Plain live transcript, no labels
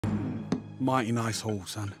Mighty nice haul,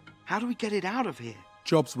 son. How do we get it out of here?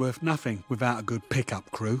 Job's worth nothing without a good pickup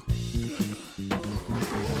crew.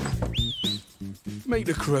 Meet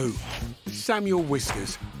the crew. Samuel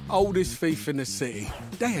Whiskers, oldest thief in the city.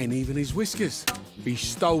 They ain't even his whiskers. He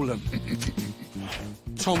stole them.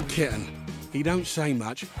 Tom Kitten. He don't say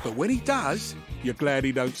much, but when he does, you're glad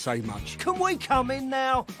he don't say much. Can we come in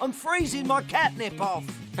now? I'm freezing my catnip off.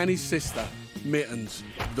 And his sister, Mittens,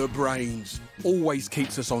 the brains, always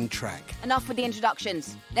keeps us on track. Enough with the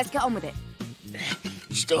introductions. Let's get on with it.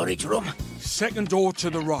 Storage room. Second door to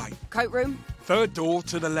the right. Coat room. Third door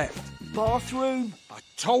to the left. Bathroom. I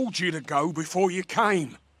told you to go before you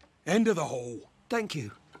came. End of the hall. Thank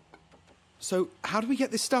you. So, how do we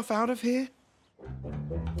get this stuff out of here?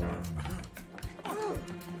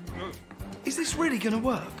 Is this really gonna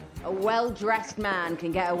work? A well-dressed man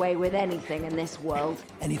can get away with anything in this world.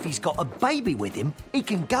 And if he's got a baby with him, he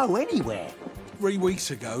can go anywhere. 3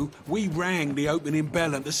 weeks ago, we rang the opening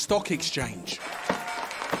bell at the stock exchange.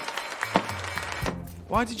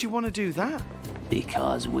 Why did you want to do that?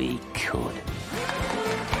 Because we could.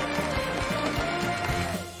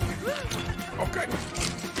 Okay.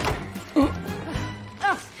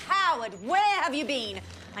 Ugh, Howard, where have you been?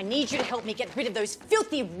 I need you to help me get rid of those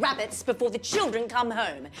filthy rabbits before the children come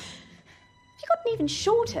home. Have you gotten even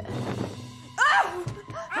shorter? Oh!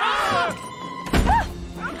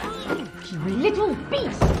 You little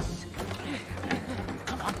beasts!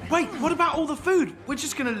 Wait, what about all the food? We're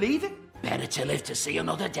just gonna leave it? Better to live to see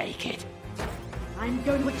another day, kid. I'm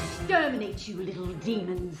going to exterminate you, little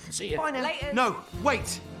demons. See you. Bye now. Later. No,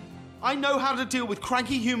 wait. I know how to deal with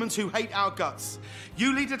cranky humans who hate our guts.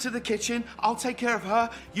 You lead her to the kitchen, I'll take care of her,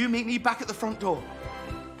 you meet me back at the front door.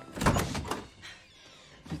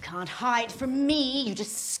 You can't hide from me, you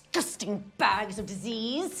disgusting bags of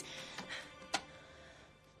disease.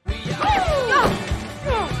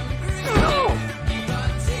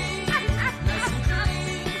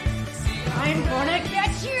 I'm gonna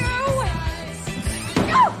get you!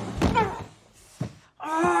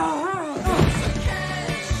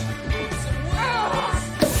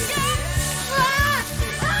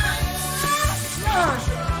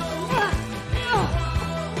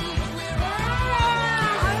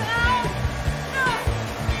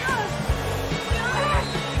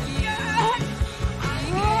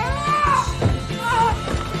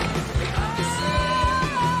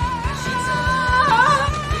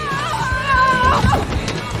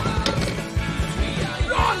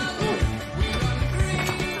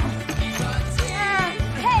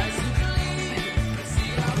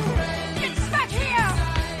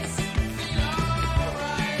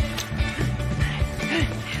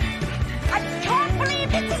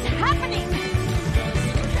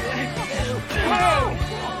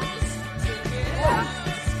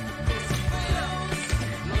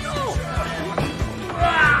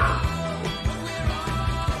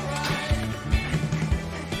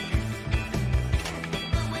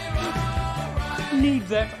 Need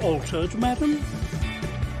that altered, madam?